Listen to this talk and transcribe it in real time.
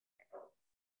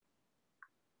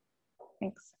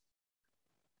Thanks.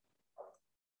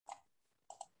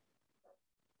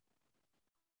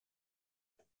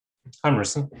 Hi,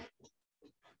 Marissa.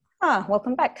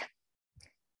 Welcome back.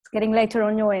 It's getting later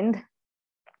on your end.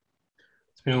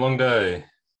 It's been a long day.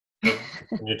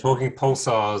 When you're talking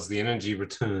pulsars, the energy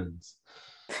returns.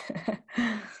 It's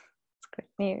great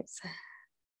news.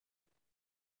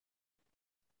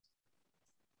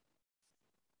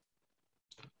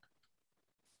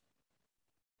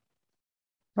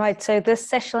 Right, so this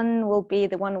session will be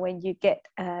the one where you get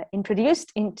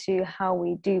introduced into how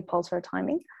we do pulsar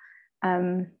timing.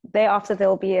 Thereafter, there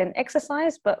will be an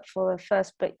exercise, but for the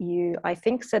first bit, I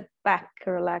think, sit back,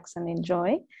 relax, and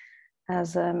enjoy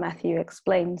as Matthew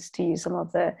explains to you some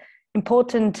of the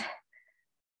important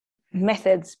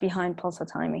methods behind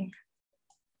pulsar timing.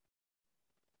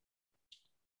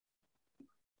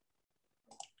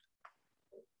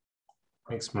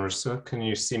 Thanks, Marissa. Can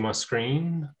you see my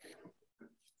screen?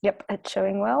 Yep, it's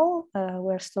showing well.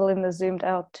 We're still in the zoomed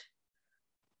out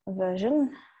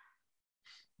version.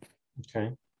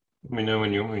 Okay. Let me know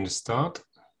when you want me to start.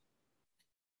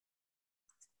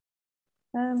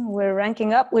 We're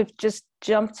ranking up. We've just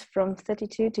jumped from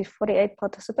 32 to 48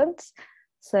 participants.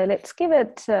 So let's give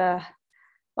it,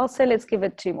 I'll say let's give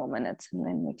it 2 more minutes and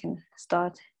then we can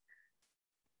start.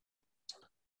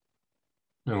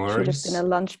 No worries. Should have been a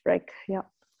lunch break. Yeah,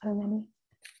 so many.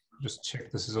 Just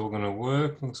check this is all going to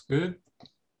work. Looks good.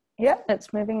 Yeah,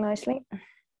 it's moving nicely.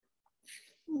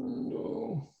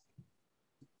 No.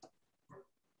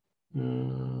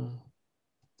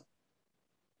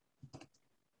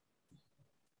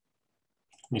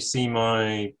 You see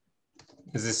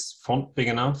is this font big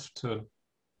enough to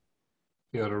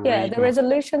be able to read? Yeah, the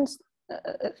resolutions,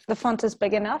 the font is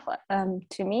big enough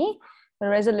to me. The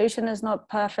resolution is not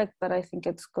perfect, but I think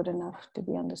it's good enough to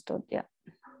be understood, yeah.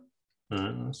 All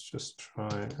right, let's just try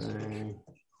a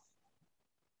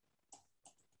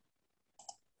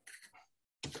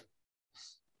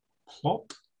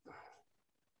plot.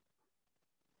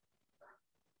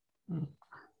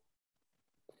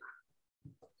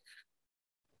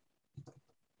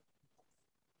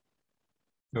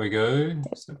 There we go.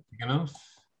 Is that big enough?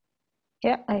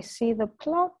 Yeah, I see the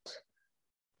plot.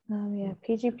 Yeah,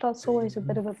 PG plot's always a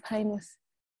bit of a pain with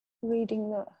reading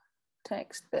the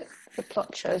text, but the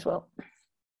plot shows well.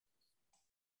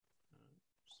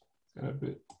 A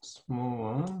bit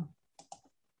smaller.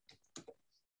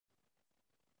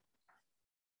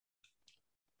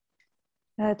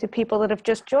 To people that have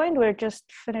just joined, we're just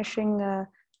finishing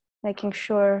making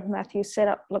sure Matthew's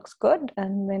setup looks good,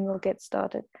 and then we'll get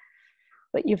started.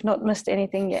 But you've not missed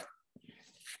anything yet.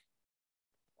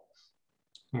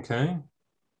 Okay.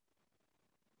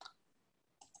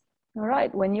 All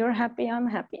right, when you're happy, I'm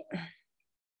happy.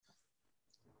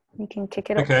 We can kick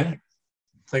it off. Okay.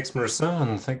 Thanks, Marissa,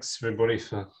 and thanks everybody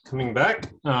for coming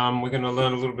back. We're going to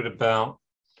learn a little bit about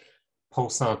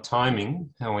pulsar timing,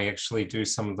 how we actually do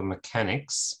some of the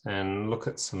mechanics and look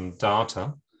at some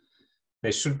data.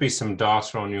 There should be some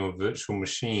data on your virtual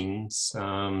machines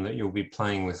that you'll be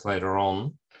playing with later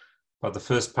on. But the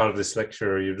first part of this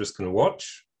lecture, you're just going to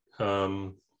watch.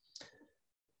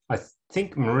 I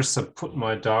think Marissa put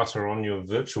my data on your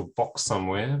virtual box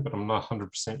somewhere, but I'm not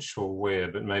 100% sure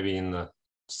where, but maybe in the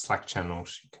Slack channel,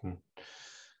 she can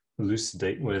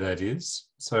elucidate where that is.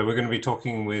 So we're going to be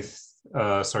talking with,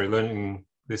 learning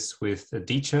this with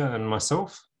Aditya and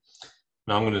myself.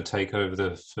 And I'm going to take over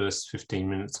the first 15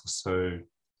 minutes or so.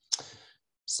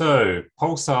 So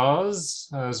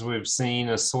pulsars, as we've seen,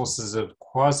 are sources of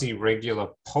quasi-regular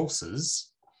pulses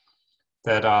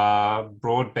that are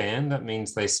broadband. That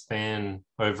means they span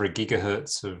over a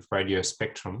gigahertz of radio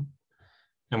spectrum.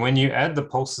 And when you add the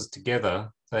pulses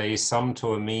together, they sum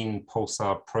to a mean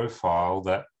pulsar profile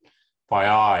that by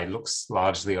eye looks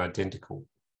largely identical.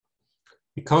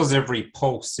 Because every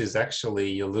pulse is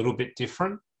actually a little bit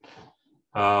different,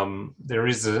 there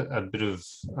is a bit of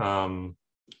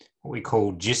what we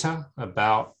call jitter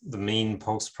about the mean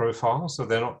pulse profile. So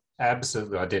they're not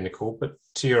absolutely identical, but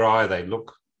to your eye, they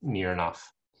look near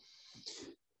enough.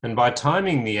 And by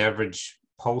timing the average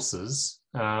pulses,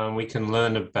 we can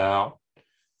learn about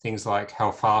things like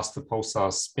how fast the pulsar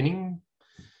is spinning,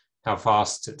 how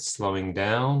fast it's slowing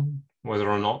down, whether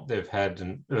or not they've had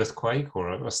an earthquake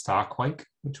or a starquake,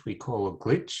 which we call a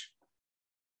glitch.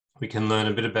 We can learn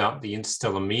a bit about the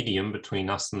interstellar medium between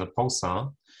us and the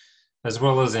pulsar, as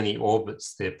well as any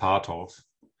orbits they're part of.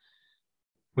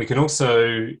 We can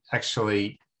also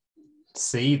actually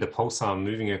see the pulsar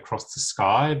moving across the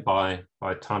sky by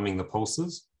timing the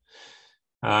pulses.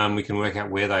 We can work out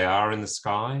where they are in the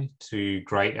sky to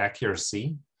great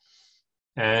accuracy.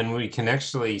 And we can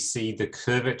actually see the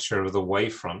curvature of the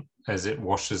wavefront as it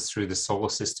washes through the solar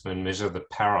system and measure the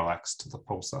parallax to the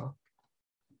pulsar.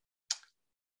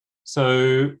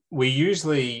 So we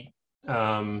usually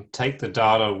take the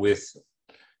data with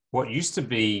what used to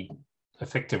be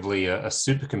effectively a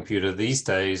supercomputer. These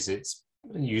days, it's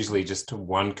usually just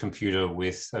one computer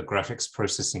with a graphics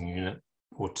processing unit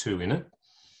or two in it.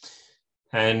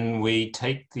 And we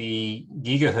take the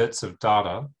gigahertz of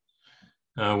data,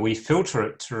 we filter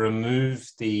it to remove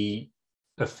the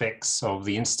effects of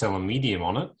the interstellar medium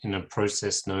on it in a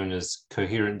process known as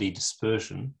coherent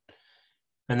dedispersion.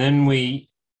 And then we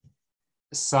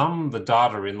sum the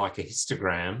data in like a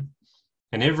histogram,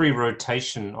 and every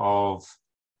rotation of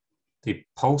the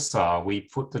pulsar, we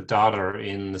put the data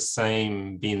in the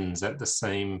same bins at the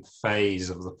same phase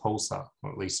of the pulsar,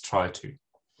 or at least try to.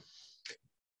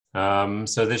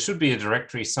 So there should be a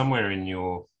directory somewhere in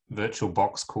your virtual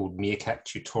box called Meerkat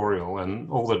Tutorial,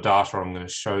 and all the data I'm going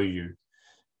to show you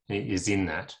is in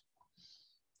that.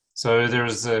 So there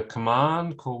is a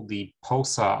command called the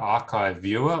Pulsar Archive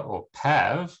Viewer, or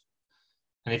PAV.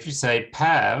 And if you say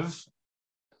PAV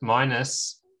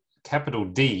minus capital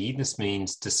D, this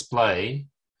means display,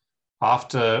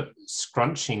 after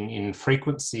scrunching in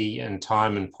frequency and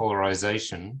time and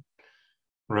polarization,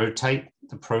 rotate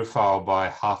the profile by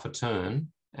half a turn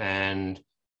and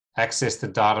access the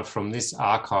data from this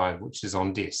archive, which is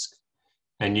on disk.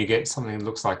 And you get something that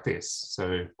looks like this.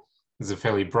 So there's a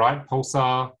fairly bright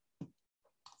pulsar.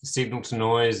 The signal to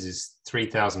noise is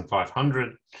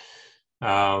 3,500.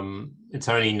 It's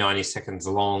only 90 seconds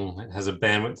long. It has a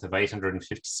bandwidth of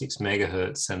 856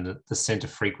 megahertz, and the center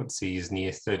frequency is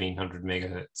near 1,300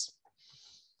 megahertz.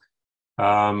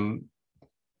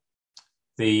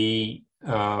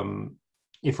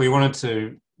 If we wanted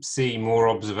to see more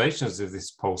observations of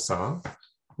this pulsar,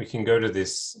 we can go to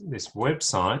this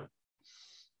website.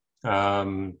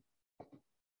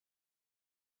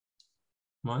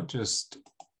 Might just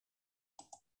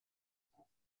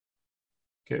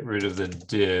get rid of the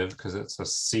div because it's a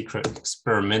secret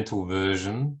experimental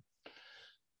version.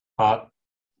 But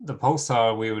the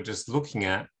pulsar we were just looking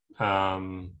at, if I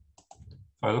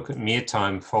look at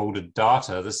MeerTime folded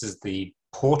data, this is the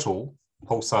portal,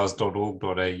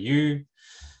 pulsars.org.au,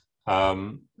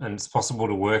 and it's possible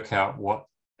to work out what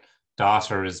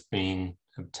data has been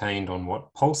obtained on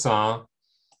what pulsar.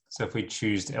 So if we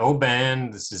choose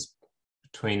L-band, this is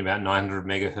between about 900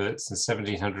 megahertz and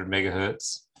 1700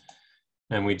 megahertz.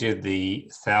 And we did the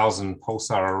 1000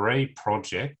 pulsar array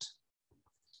project,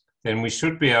 then we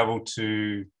should be able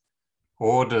to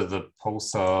order the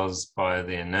pulsars by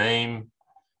their name,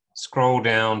 scroll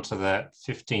down to that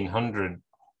 1500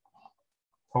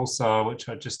 pulsar, which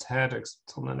I just had. It's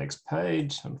on the next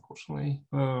page, unfortunately,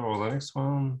 or the next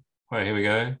one. Oh, here we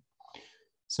go.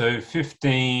 So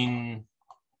 15,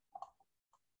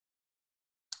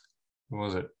 what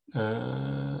was it?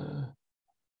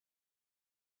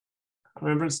 I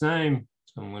remember its name,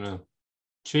 so I'm going to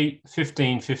cheat.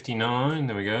 1559,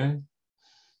 there we go.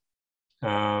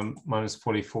 Minus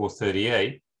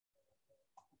 4438.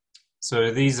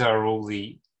 So these are all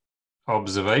the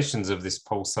observations of this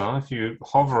pulsar. If you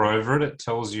hover over it, it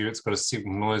tells you it's got a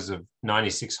signal noise of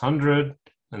 9600,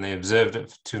 and they observed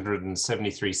it for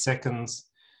 273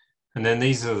 seconds. And then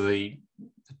these are the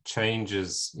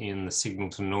changes in the signal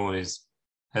to noise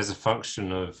as a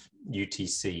function of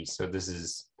UTC. So this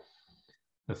is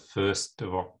the 1st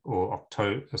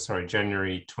of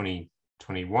January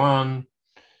 2021.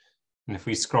 And if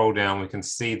we scroll down, we can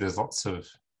see there's lots of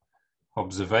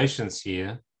observations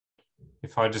here.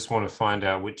 If I just want to find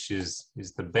out which is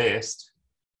the best,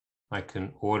 I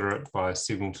can order it by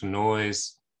signal to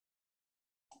noise.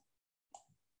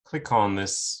 Click on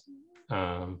this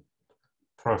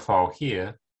profile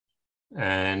here,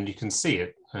 and you can see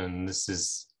it. And this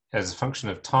is as a function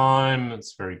of time.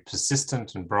 It's very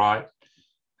persistent and bright.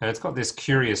 And it's got this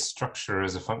curious structure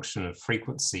as a function of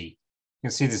frequency. You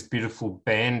can see this beautiful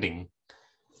banding.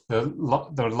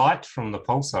 The light from the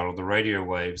pulsar, or the radio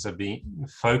waves, are being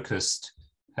focused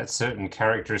at certain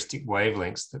characteristic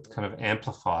wavelengths that kind of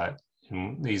amplify it.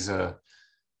 And these are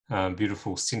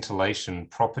beautiful scintillation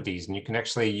properties. And you can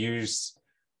actually use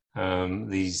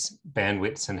these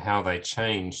bandwidths and how they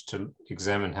change to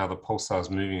examine how the pulsar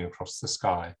is moving across the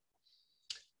sky.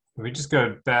 If we just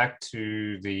go back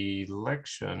to the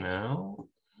lecture now.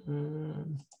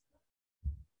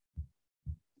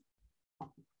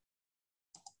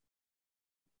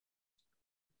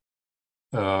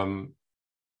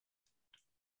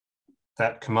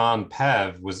 That command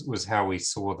PAV was how we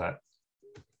saw that.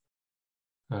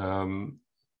 Some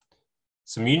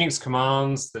Unix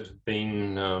commands that have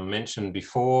been mentioned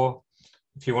before.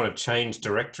 If you want to change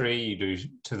directory, you do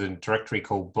to the directory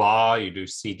called blah, you do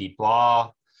cd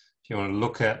blah. If you want to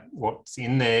look at what's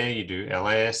in there, you do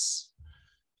ls.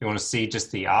 If you want to see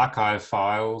just the archive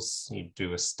files, you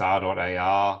do a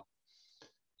star.ar.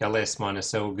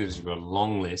 ls-l gives you a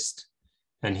long list.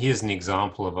 And here's an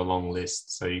example of a long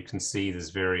list. So you can see there's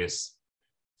various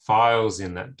files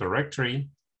in that directory.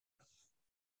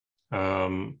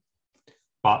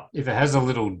 But if it has a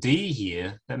little D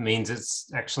here, that means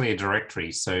it's actually a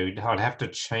directory. So I'd have to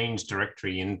change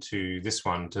directory into this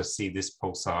one to see this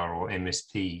pulsar or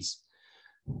MSPs.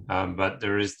 But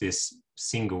there is this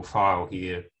single file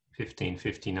here,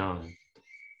 1559.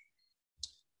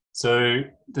 So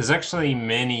there's actually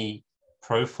many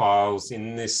profiles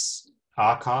in this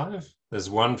archive.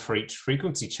 There's one for each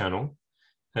frequency channel.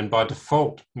 And by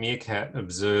default, Meerkat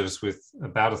observes with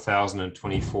about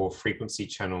 1,024 frequency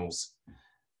channels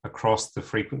across the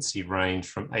frequency range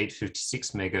from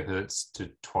 856 megahertz to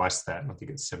twice that. I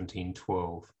think it's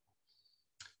 1712.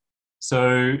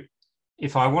 So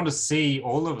if I want to see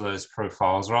all of those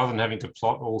profiles, rather than having to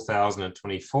plot all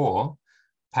 1,024,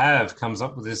 PAV comes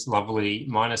up with this lovely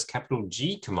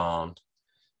 -G command.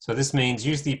 So this means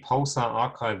use the pulsar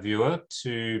archive viewer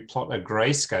to plot a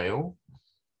grayscale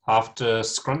after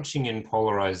scrunching in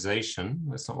polarization.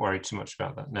 Let's not worry too much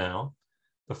about that now.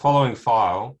 The following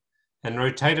file, and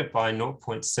rotate it by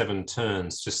 0.7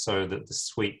 turns, just so that the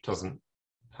sweep doesn't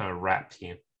wrap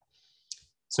here.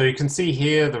 So you can see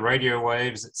here the radio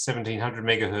waves at 1700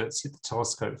 megahertz hit the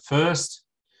telescope first,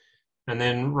 and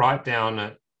then right down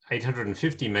at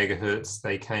 850 megahertz,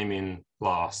 they came in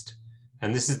last.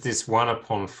 And this is this 1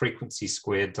 upon frequency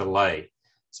squared delay.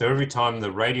 So every time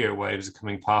the radio waves are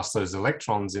coming past those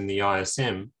electrons in the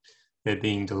ISM, they're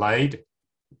being delayed.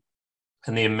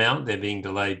 And the amount they're being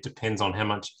delayed depends on how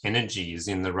much energy is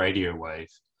in the radio wave.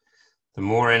 The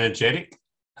more energetic,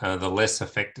 the less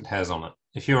effect it has on it.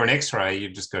 If you're an X-ray, you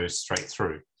just go straight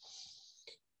through.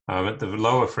 At the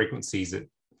lower frequencies,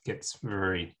 it gets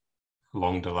very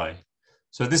long delay.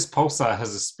 So this pulsar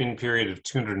has a spin period of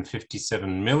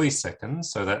 257 milliseconds.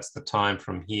 So that's the time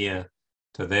from here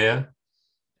to there.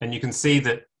 And you can see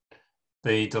that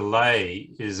the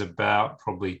delay is about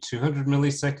probably 200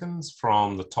 milliseconds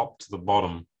from the top to the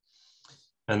bottom.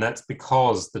 And that's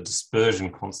because the dispersion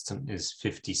constant is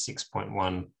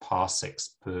 56.1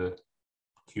 parsecs per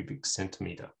cubic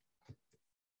centimeter.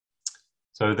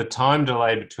 So the time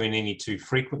delay between any two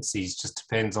frequencies just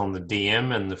depends on the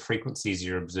DM and the frequencies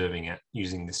you're observing at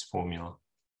using this formula.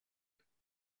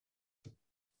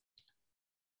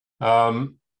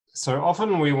 So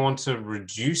often we want to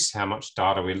reduce how much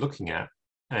data we're looking at,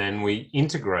 and we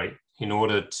integrate in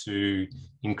order to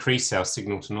increase our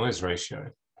signal to noise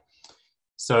ratio.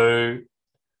 So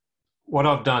what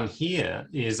I've done here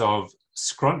is I've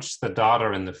scrunched the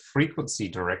data in the frequency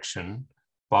direction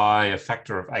by a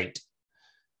factor of 8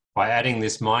 by adding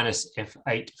this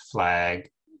 -F8 flag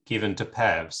given to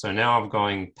PAV. So now I'm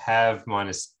going PAV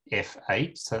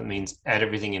 -F8, so that means add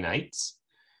everything in 8s.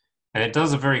 And it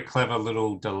does a very clever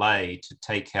little delay to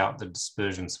take out the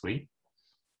dispersion sweep,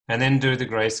 and then do the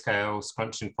grayscale,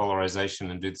 scrunch in polarization,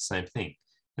 and do the same thing.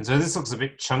 And so this looks a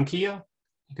bit chunkier.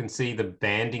 You can see the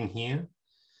banding here.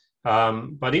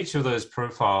 But each of those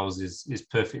profiles is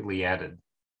perfectly added.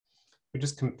 We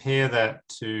just compare that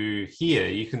to here.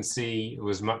 You can see it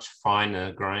was much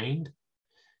finer grained.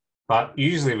 But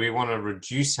usually we want to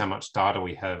reduce how much data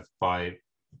we have by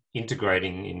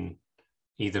integrating in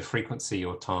either frequency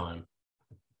or time.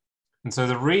 And so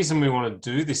the reason we want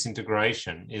to do this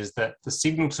integration is that the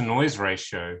signal to noise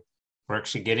ratio we're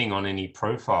actually getting on any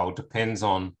profile depends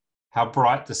on how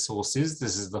bright the source is.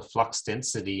 This is the flux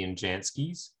density in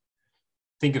Janskys.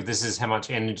 Think of this as how much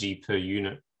energy per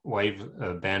unit wave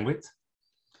bandwidth.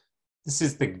 This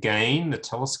is the gain, the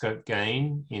telescope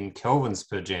gain in kelvins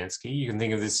per Jansky. You can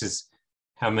think of this as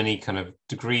how many kind of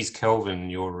degrees Kelvin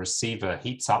your receiver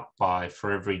heats up by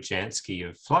for every Jansky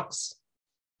of flux.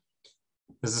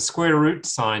 There's a square root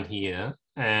sign here,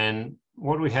 and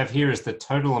what we have here is the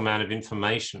total amount of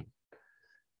information.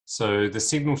 So the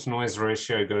signal to noise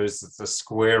ratio goes as the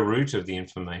square root of the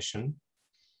information,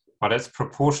 but it's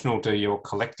proportional to your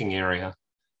collecting area,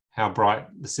 how bright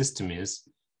the system is,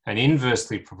 and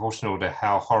inversely proportional to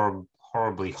how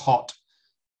horribly hot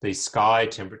the sky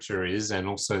temperature is, and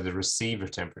also the receiver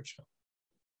temperature.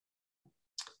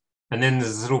 And then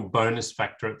there's a little bonus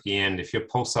factor at the end. If your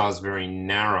pulsar is very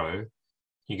narrow,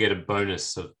 you get a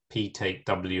bonus of P take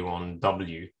W on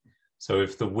W. So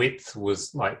if the width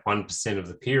was like 1% of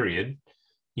the period,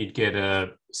 you'd get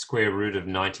a square root of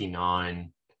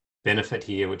 99 benefit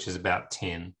here, which is about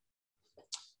 10.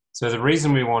 So the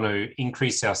reason we want to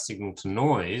increase our signal to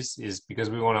noise is because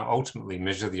we want to ultimately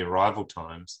measure the arrival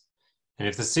times. And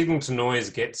if the signal to noise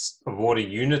gets of order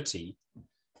unity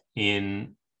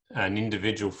in an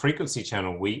individual frequency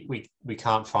channel, we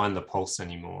can't find the pulse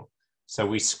anymore. So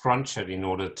we scrunch it in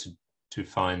order to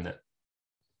find that.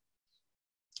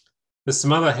 There's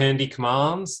some other handy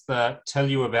commands that tell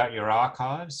you about your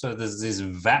archive. So there's this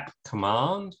VAP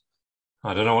command.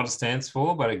 I don't know what it stands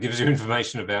for, but it gives you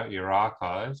information about your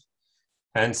archive.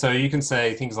 And so you can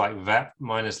say things like VAP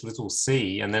minus little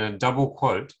c, and then a double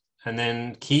quote, and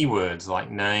then keywords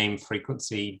like name,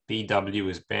 frequency, BW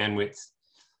is bandwidth,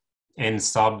 N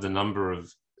sub, the number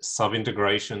of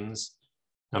sub-integrations,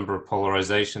 number of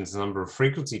polarizations, number of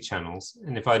frequency channels.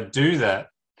 And if I do that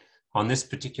on this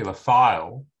particular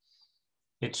file,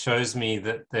 it shows me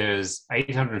that there's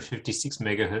 856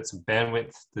 megahertz of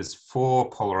bandwidth, there's 4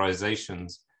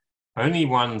 polarizations, only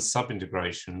 1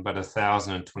 sub-integration, but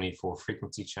 1,024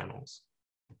 frequency channels.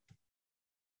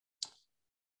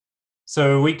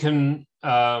 So we can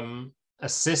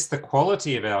assess the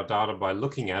quality of our data by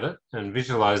looking at it, and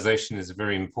visualization is a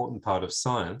very important part of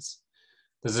science.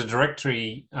 There's a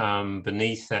directory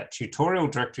beneath that tutorial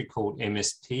directory called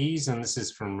MSPs, and this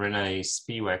is from Renee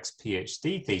Spiewak's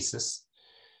PhD thesis.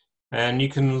 And you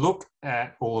can look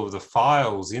at all of the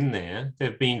files in there.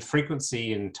 They've been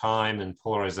frequency and time and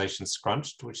polarization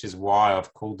scrunched, which is why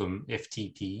I've called them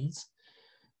FTPs.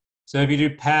 So if you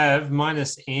do pav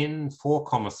minus n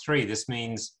 4,3, this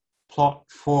means plot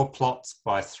 4 plots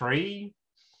by 3.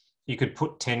 You could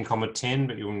put 10,10,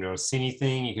 but you wouldn't be able to see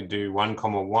anything. You could do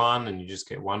 1,1 and you just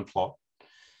get 1 plot.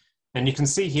 And you can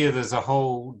see here there's a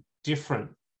whole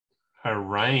different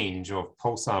range of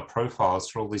pulsar profiles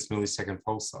for all these millisecond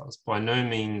pulsars. By no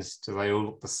means do they all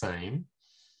look the same.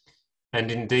 And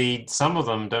indeed, some of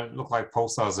them don't look like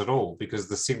pulsars at all because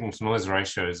the signal to noise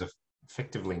ratios are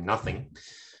effectively nothing.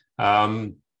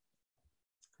 And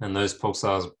those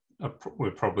pulsars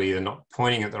we're probably either not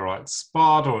pointing at the right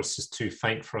spot or it's just too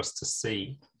faint for us to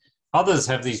see. Others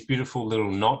have these beautiful little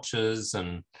notches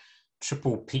and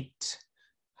triple peaked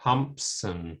humps,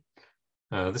 and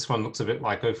this one looks a bit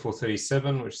like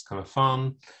 0437, which is kind of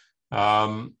fun.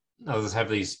 Others have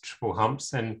these triple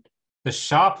humps, and the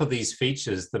sharper these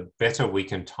features, the better we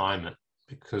can time it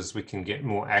because we can get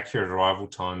more accurate arrival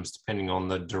times depending on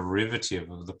the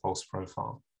derivative of the pulse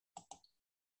profile.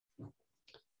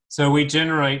 So we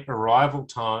generate arrival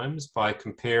times by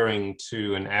comparing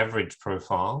to an average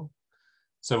profile.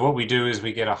 So what we do is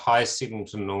we get a high signal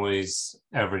to noise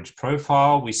average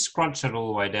profile. We scrunch it all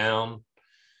the way down.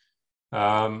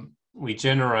 We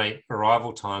generate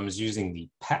arrival times using the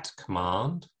PAT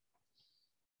command.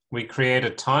 We create a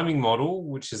timing model,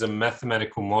 which is a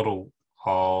mathematical model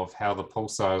of how the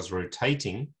pulsar is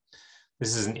rotating.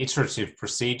 This is an iterative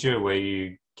procedure where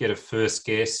you get a first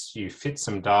guess, you fit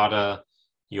some data,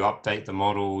 you update the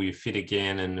model, you fit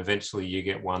again, and eventually you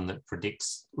get one that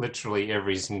predicts literally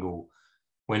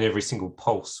when every single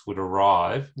pulse would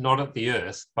arrive, not at the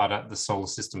Earth, but at the solar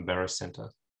system barycenter.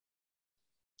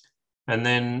 And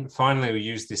then finally, we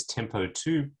use this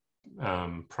Tempo2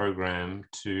 program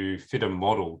to fit a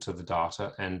model to the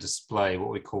data and display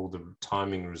what we call the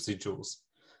timing residuals.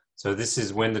 So this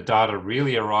is when the data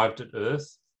really arrived at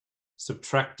Earth,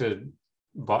 subtracted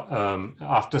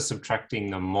after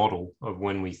subtracting the model of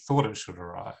when we thought it should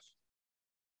arrive.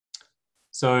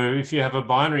 So if you have a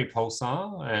binary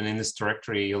pulsar, and in this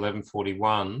directory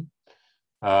 1141,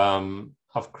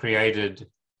 I've created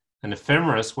an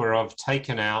ephemeris where I've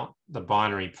taken out the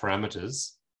binary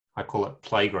parameters. I call it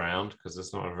playground because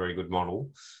it's not a very good model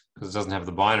because it doesn't have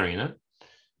the binary in it.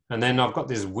 And then I've got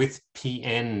this with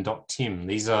pn.tim.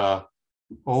 These are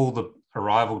all the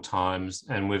arrival times,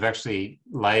 and we've actually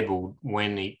labeled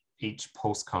when each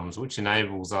pulse comes, which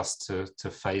enables us to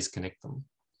phase connect them.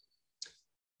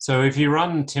 So if you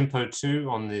run Tempo2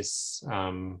 on this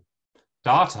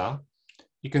data,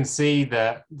 you can see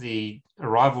that the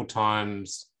arrival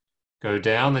times go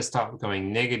down, they start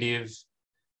going negative,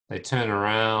 they turn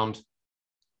around,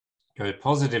 go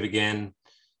positive again,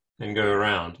 and go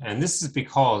around. And this is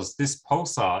because this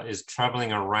pulsar is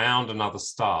traveling around another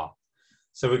star.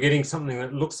 So we're getting something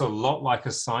that looks a lot like a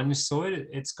sinusoid.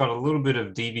 It's got a little bit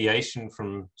of deviation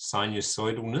from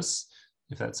sinusoidalness,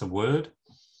 if that's a word.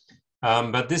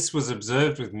 But this was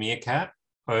observed with Meerkat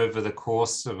over the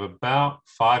course of about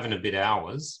 5 and a bit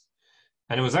hours.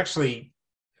 And it was actually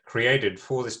created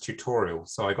for this tutorial.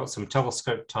 So I got some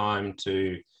telescope time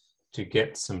to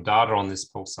get some data on this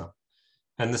pulsar.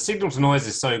 And the signal to noise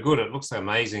is so good, it looks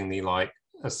amazingly like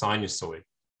a sinusoid.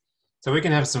 So we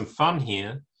can have some fun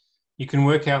here. You can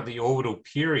work out the orbital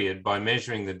period by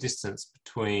measuring the distance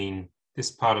between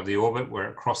this part of the orbit where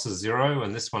it crosses 0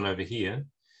 and this one over here.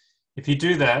 If you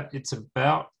do that, it's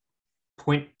about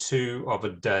 0.2 of a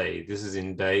day. This is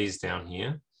in days down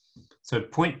here. So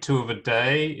 0.2 of a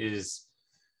day is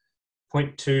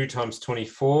 0.2 times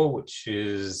 24, which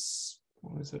is,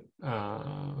 what is it,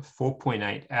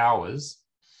 4.8 hours.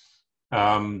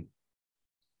 And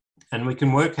we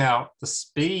can work out the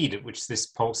speed at which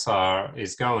this pulsar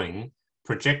is going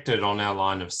projected on our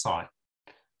line of sight.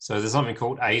 So there's something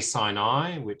called a sin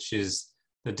I, which is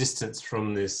the distance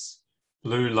from this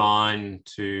blue line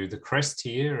to the crest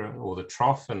here, or the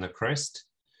trough and the crest.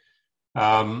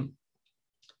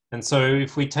 And so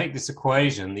if we take this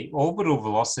equation, the orbital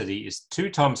velocity is 2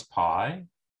 times pi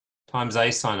times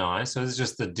a sin I. So this is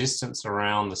just the distance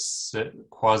around the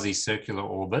quasi-circular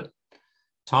orbit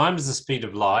times the speed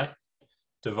of light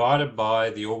divided by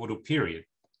the orbital period.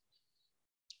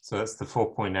 So that's the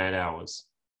 4.8 hours.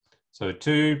 So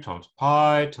 2 times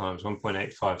pi times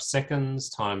 1.85 seconds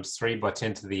times 3 by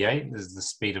 10 to the 8. This is the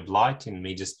speed of light in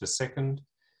meters per second.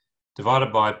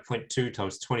 Divided by 0.2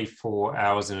 times 24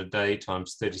 hours in a day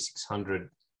times 3,600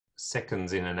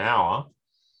 seconds in an hour.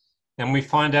 And we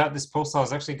find out this pulsar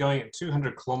is actually going at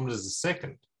 200 kilometers a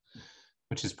second,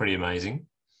 which is pretty amazing.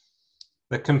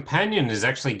 The companion is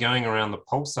actually going around the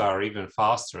pulsar even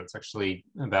faster. It's actually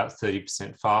about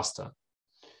 30% faster.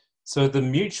 So the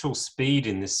mutual speed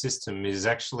in this system is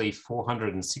actually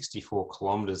 464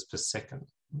 kilometers per second.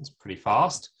 It's pretty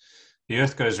fast. The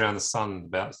Earth goes around the sun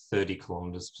about 30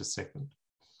 kilometers per second.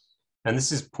 And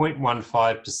this is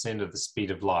 0.15% of the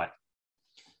speed of light.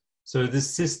 So this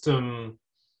system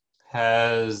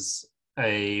has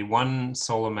a 1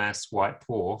 solar mass white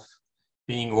dwarf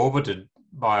being orbited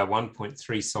by a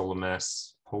 1.3 solar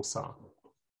mass pulsar.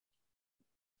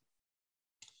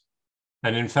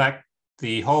 And in fact,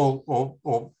 the whole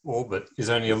orbit is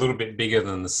only a little bit bigger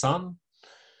than the sun.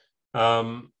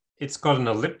 It's got an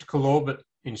elliptical orbit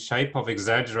in shape. I've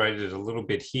exaggerated it a little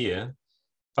bit here,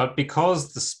 but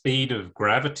because the speed of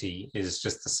gravity is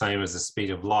just the same as the speed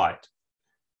of light,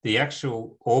 the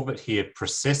actual orbit here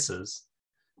precesses,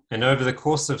 and over the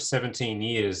course of 17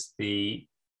 years, the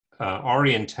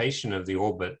orientation of the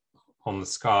orbit on the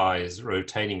sky is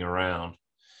rotating around.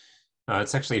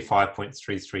 It's actually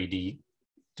 5.33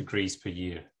 degrees per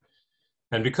year.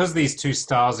 And because these two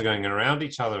stars are going around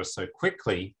each other so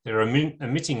quickly, they're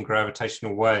emitting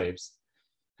gravitational waves,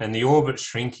 and the orbit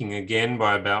shrinking again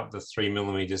by about the 3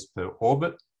 millimeters per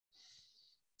orbit.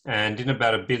 And in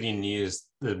about 1 billion years,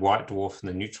 the white dwarf and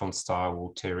the neutron star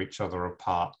will tear each other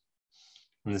apart.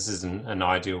 And this is an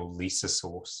ideal LISA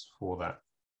source for that.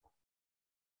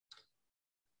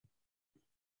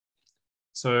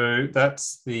 So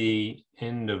that's the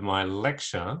end of my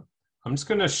lecture. I'm just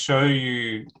going to show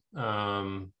you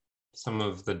some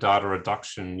of the data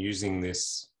reduction using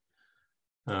this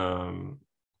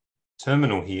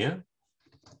terminal here.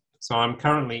 So I'm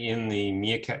currently in the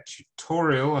Meerkat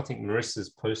tutorial. I think Marissa's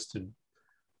posted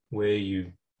where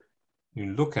you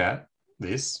look at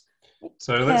this.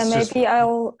 So let's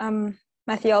I'll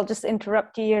Matthew, I'll just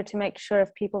interrupt you here to make sure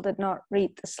if people did not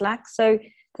read the Slack. So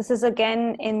this is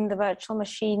again in the virtual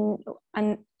machine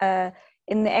and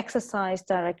in the exercise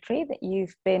directory that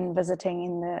you've been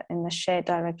visiting in the shared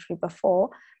directory before.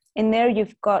 In there,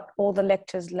 you've got all the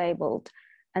lectures labeled.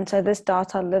 And so this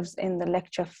data lives in the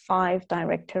lecture 5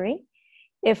 directory.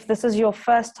 If this is your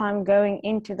first time going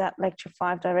into that lecture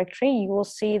 5 directory, you will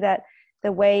see that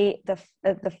the way the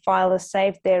file is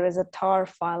saved there is a tar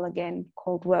file again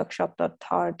called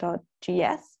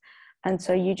workshop.tar.gs. And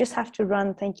so you just have to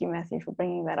run, thank you, Matthew, for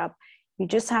bringing that up. You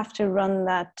just have to run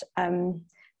that.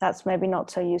 That's maybe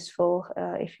not so useful.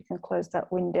 If you can close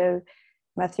that window,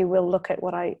 Matthew will look at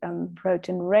what I wrote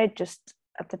in red just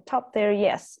at the top there.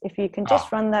 Yes, if you can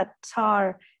just run that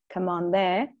tar command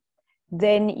there,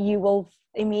 then you will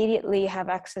immediately have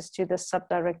access to the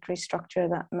subdirectory structure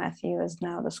that Matthew is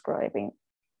now describing.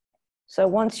 So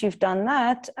once you've done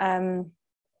that,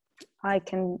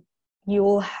 you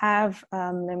will have,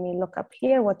 let me look up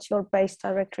here, what's your base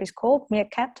directory is called?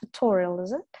 Meerkat tutorial,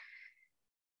 is it?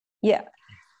 Yeah.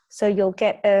 So you'll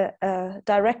get a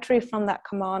directory from that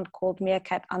command called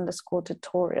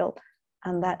meerkat_tutorial,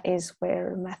 and that is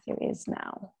where Matthew is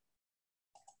now.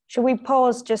 Should we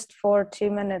pause just for 2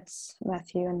 minutes,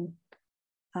 Matthew, and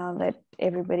let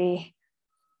everybody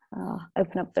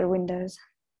open up their windows?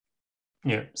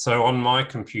 Yeah, so on my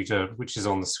computer, which is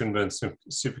on the Swinburne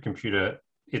supercomputer,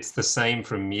 it's the same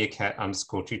from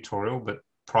meerkat_tutorial, but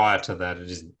prior to that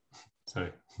it isn't. So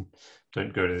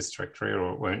don't go to this directory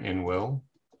or it won't end well.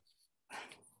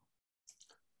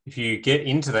 If you get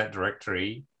into that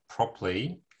directory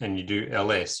properly and you do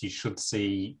ls, you should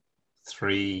see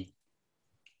 3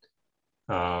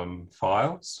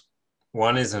 files.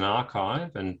 One is an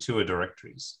archive and two are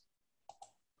directories.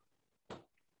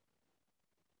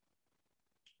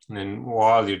 And then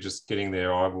while you're just getting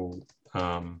there, I will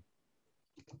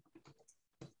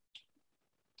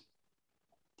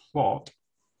plot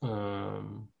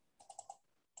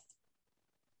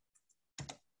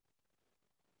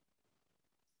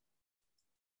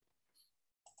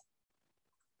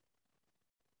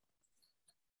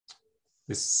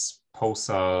this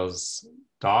pulsar's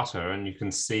data, and you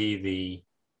can see the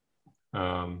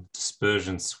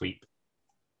dispersion sweep,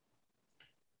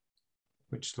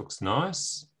 which looks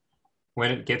nice.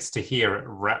 When it gets to here, it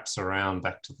wraps around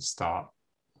back to the start.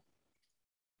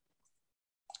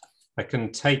 I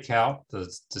can take out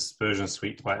the dispersion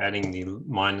sweep by adding the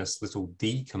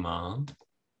 -d command.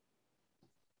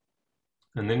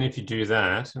 And then if you do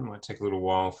that, it might take a little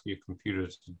while for your computer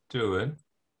to do it.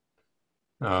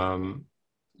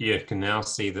 You can now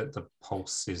see that the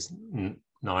pulse is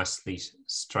nicely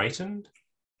straightened.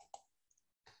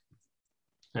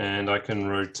 And I can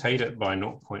rotate it by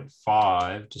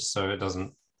 0.5 just so it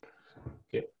doesn't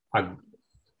get,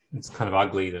 it's kind of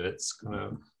ugly that it's kind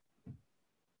of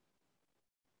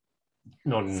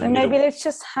not in the middle. So maybe let's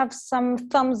just have some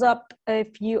thumbs up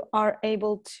if you are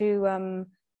able to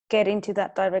get into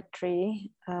that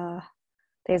directory.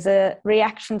 There's a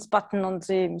reactions button on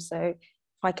Zoom, so if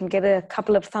I can get a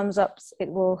couple of thumbs ups, it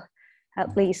will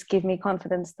at least give me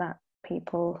confidence that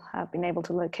people have been able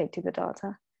to locate to the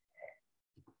data.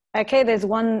 Okay, there's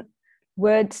one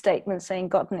word statement saying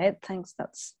gotten it. Thanks,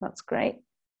 that's great.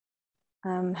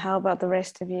 How about the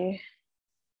rest of you?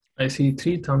 I see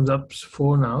 3 thumbs ups,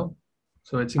 4 now.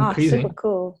 So it's increasing. Super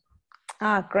cool.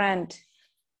 Grand.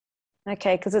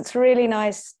 Okay, because it's really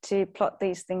nice to plot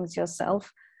these things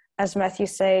yourself. As Matthew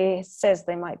says,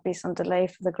 there might be some delay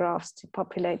for the graphs to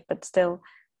populate, but still,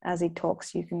 as he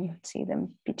talks, you can see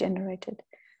them be generated.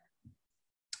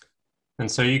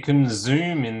 And so you can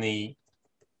zoom in the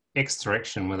X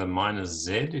direction with a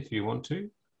 -Z if you want to.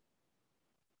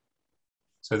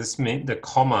 So this meant the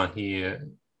comma here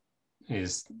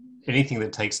is anything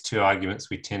that takes 2 arguments,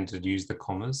 we tend to use the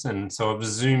commas. And so I've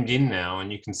zoomed in now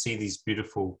and you can see these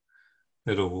beautiful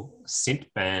little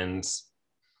scent bands.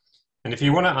 And if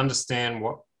you want to understand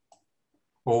what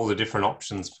all the different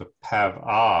options for PAV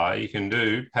are, you can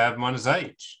do PAV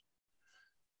 -H.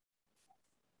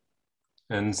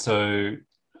 And so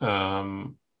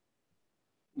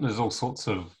there's all sorts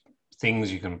of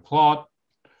things you can plot.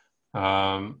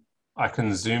 I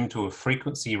can zoom to a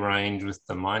frequency range with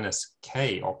the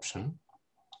 -K option.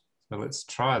 So let's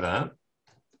try that.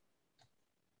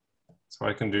 So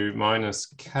I can do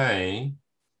 -K.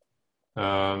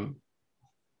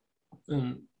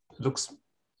 And it looks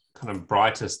kind of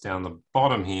brightest down the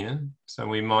bottom here. So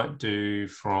we might do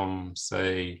from,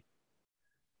 say,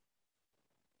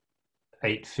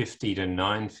 850 to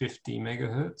 950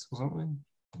 megahertz or something.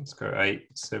 Let's go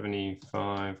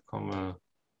 875,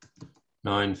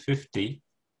 950.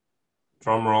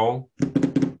 Drum roll.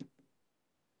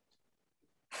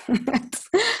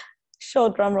 Sure,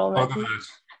 drum roll. Look at that.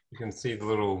 You can see the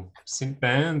little synth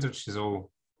band, which is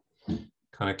all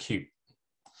kind of cute.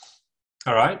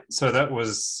 All right, so that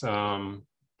was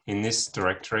in this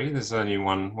directory. There's only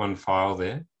one file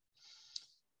there.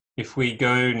 If we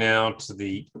go now to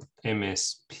the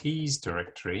MSPs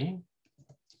directory,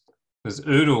 there's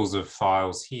oodles of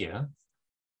files here.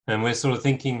 And we're sort of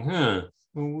thinking,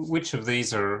 which of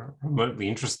these are remotely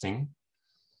interesting?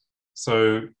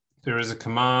 So there is a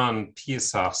command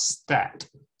psr stat.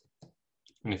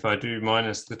 And if I do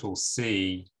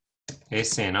 -c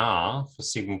SNR for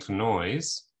signal to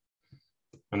noise,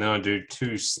 and then I do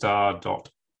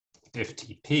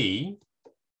 2*.ftp,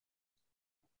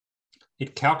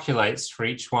 it calculates for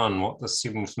each one what the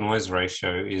signal to noise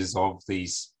ratio is of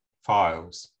these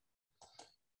files.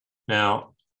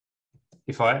 Now,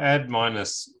 if I add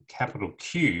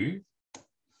 -Q,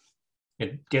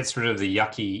 it gets rid of the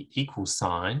yucky equal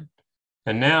sign.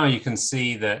 And now you can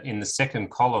see that in the second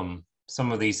column,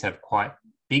 some of these have quite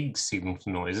big signal to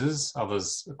noises,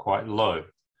 others are quite low.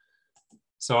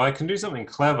 So I can do something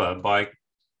clever by,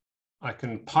 I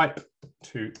can pipe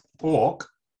to awk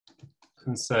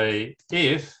and say,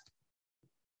 if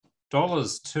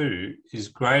 $2 is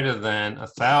greater than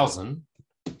 1,000,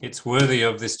 it's worthy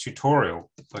of this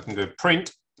tutorial. So I can go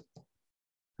print,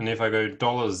 and if I go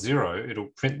 $0,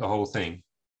 it'll print the whole thing.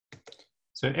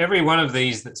 So every one of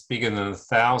these that's bigger than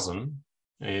 1,000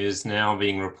 is now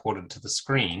being reported to the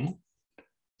screen.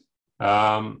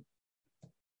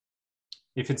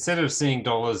 If instead of seeing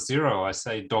 $0, I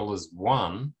say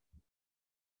 $1,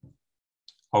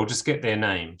 I'll just get their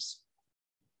names.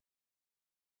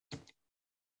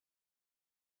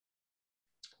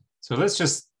 So let's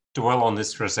just dwell on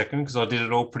this for a second, because I did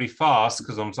it all pretty fast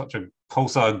because I'm such a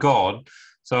pulsar god.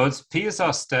 So it's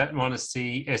PSR stat minus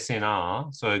C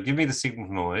SNR. So give me the signal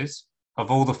noise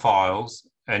of all the files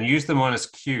and use the minus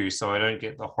Q so I don't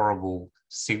get the horrible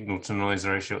signal to noise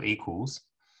ratio equals.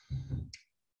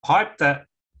 Pipe that,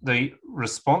 the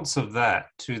response of that,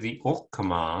 to the awk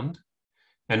command,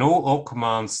 and all awk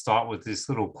commands start with this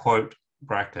little quote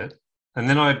bracket, and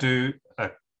then I do a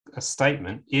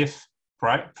statement: if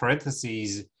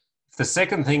parentheses, if the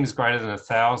second thing is greater than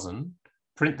 1,000,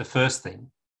 print the first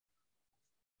thing.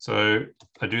 So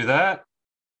I do that,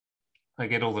 I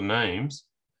get all the names,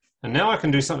 and now I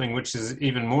can do something which is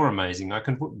even more amazing. I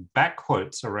can put back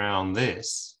quotes around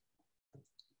this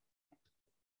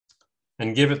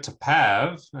and give it to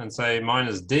Pav and say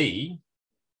minus D.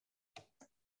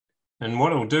 And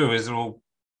what it'll do is it'll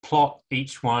plot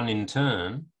each one in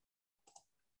turn.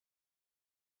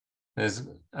 There's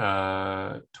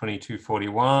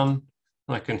 2241.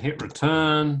 I can hit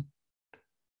return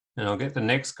and I'll get the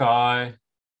next guy. You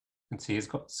can see it's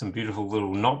got some beautiful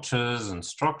little notches and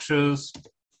structures.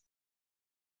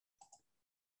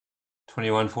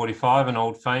 2145, an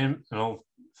old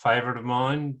favorite of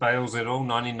mine, Bales et al.,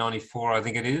 1994, I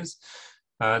think it is.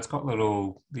 It's got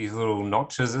these little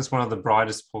notches. It's one of the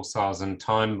brightest pulsars and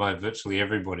timed by virtually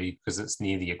everybody because it's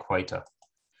near the equator.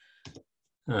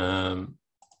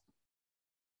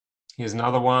 Here's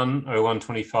another one,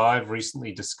 0125,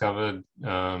 recently discovered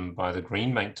by the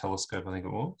Green Bank telescope, I think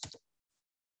it was.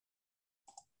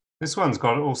 This one's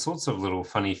got all sorts of little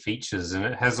funny features, and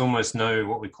it has almost no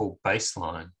what we call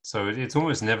baseline. So it's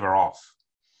almost never off.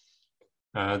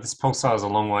 This pulsar is a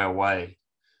long way away,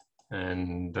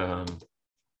 and I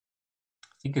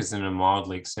think it's in a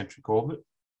mildly eccentric orbit.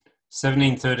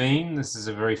 1713, this is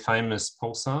a very famous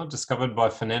pulsar discovered by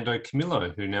Fernando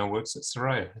Camillo, who now works at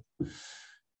Soraya.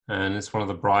 And it's one of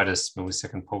the brightest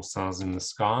millisecond pulsars in the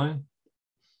sky.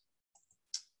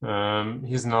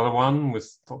 Here's another one with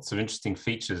lots of interesting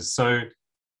features. So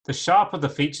the sharper the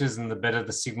features and the better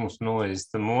the signal to noise,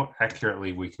 the more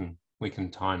accurately we can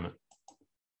time it.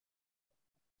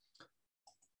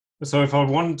 So if I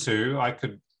wanted to, I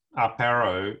could up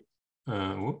arrow,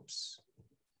 whoops.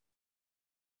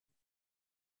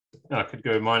 I could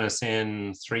go minus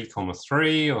n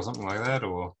 3,3 or something like that,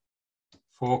 or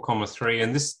 4,3,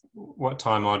 and this, what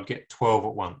time I'd get 12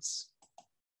 at once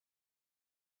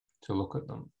to look at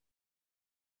them.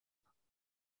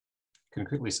 Can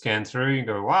quickly scan through and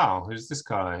go, wow, who's this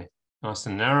guy? Nice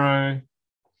and narrow,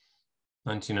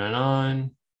 1909.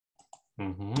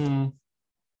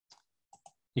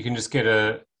 You can just get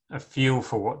a feel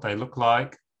for what they look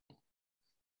like.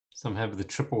 Some have the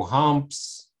triple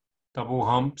humps, double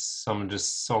humps, some are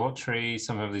just solitary,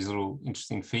 some have these little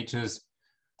interesting features.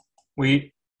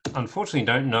 We unfortunately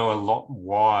don't know a lot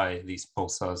why these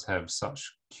pulsars have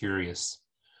such curious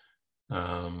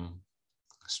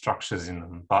structures in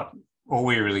them, but all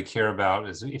we really care about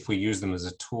is if we use them as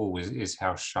a tool is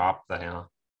how sharp they are.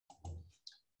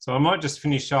 So I might just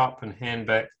finish up and hand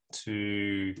back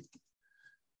to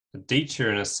Aditya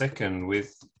in a second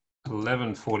with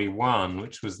 1141,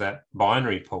 which was that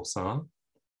binary pulsar.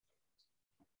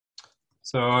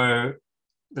 So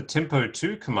the tempo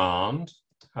 2 command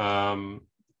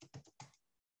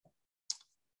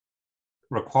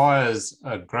requires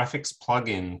a graphics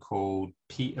plugin called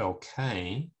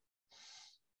PLK.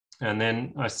 And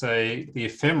then I say the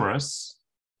ephemeris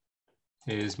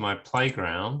is my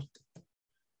playground.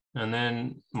 And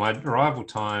then my arrival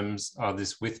times are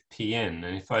this with PN.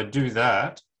 And if I do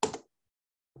that,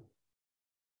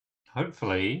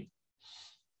 hopefully,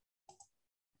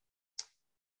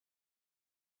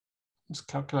 just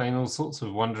calculating all sorts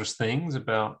of wondrous things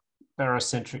about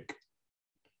barocentric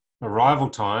arrival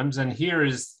times. And here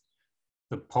is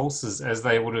the pulses as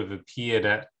they would have appeared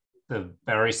at the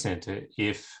barycenter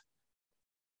if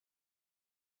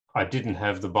I didn't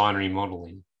have the binary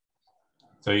modeling.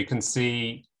 So you can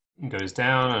see it goes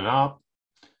down and up.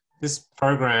 This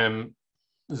program,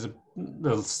 the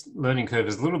learning curve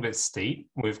is a little bit steep.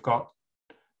 We've got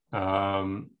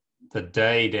the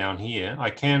day down here. I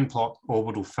can plot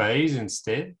orbital phase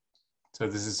instead. So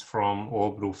this is from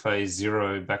orbital phase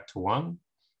 0 back to 1.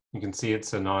 You can see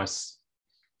it's a nice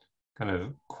kind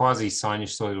of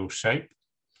quasi-sinusoidal shape.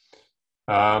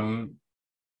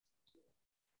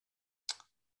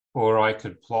 Or I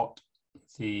could plot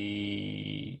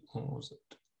the, what was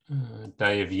it,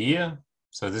 day of year.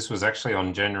 So this was actually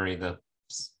on January the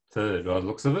 3rd by the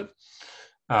looks of it.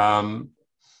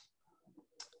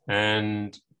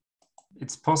 And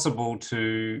it's possible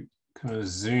to kind of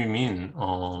zoom in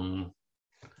on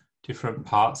different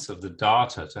parts of the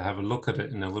data to have a look at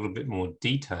it in a little bit more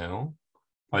detail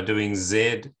by doing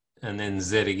Z and then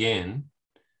Z again.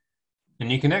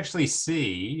 And you can actually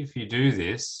see, if you do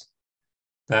this,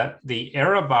 that the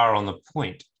error bar on the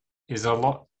point is a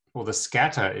lot, or the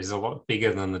scatter is a lot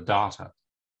bigger than the data.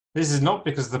 This is not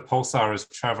because the pulsar is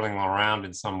traveling around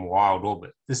in some wild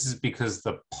orbit. This is because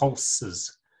the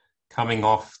pulses coming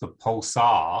off the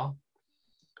pulsar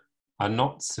are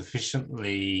not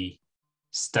sufficiently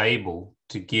stable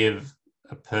to give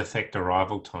a perfect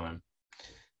arrival time.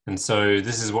 And so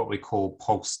this is what we call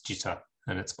pulse jitter.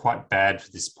 And it's quite bad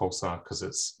for this pulsar because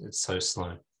it's so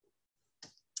slow.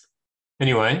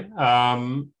 Anyway,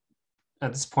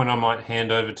 at this point, I might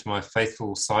hand over to my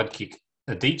faithful sidekick,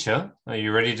 Aditya. Are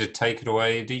you ready to take it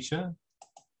away, Aditya?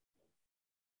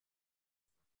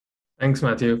 Thanks,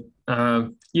 Matthew.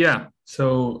 Yeah,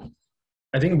 so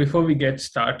I think before we get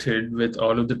started with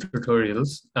all of the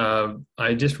tutorials,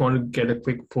 I just want to get a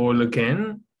quick poll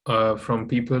again from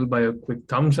people by a quick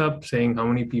thumbs up saying how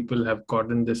many people have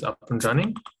gotten this up and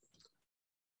running.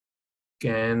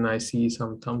 Can I see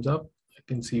some thumbs up? I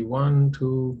can see 1,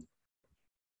 2.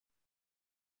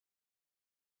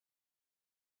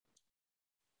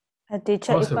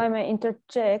 Aditya, Awesome. if I may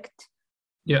interject,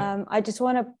 Yeah. I just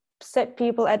want to set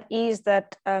people at ease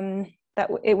that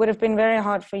it would have been very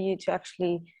hard for you to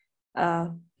actually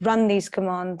run these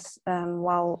commands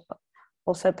while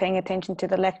also paying attention to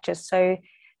the lectures. So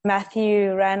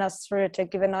Matthew ran us through it to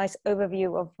give a nice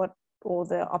overview of what all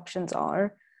the options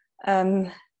are.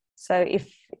 So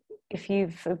if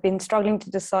you've been struggling to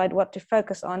decide what to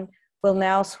focus on, we'll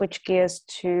now switch gears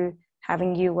to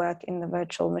having you work in the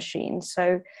virtual machine.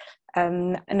 So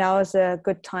now is a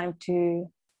good time to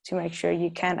make sure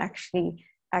you can actually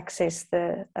access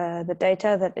the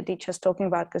data that Aditya is talking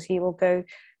about, because he will go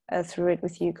through it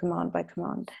with you command by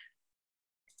command.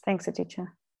 Thanks, Aditya.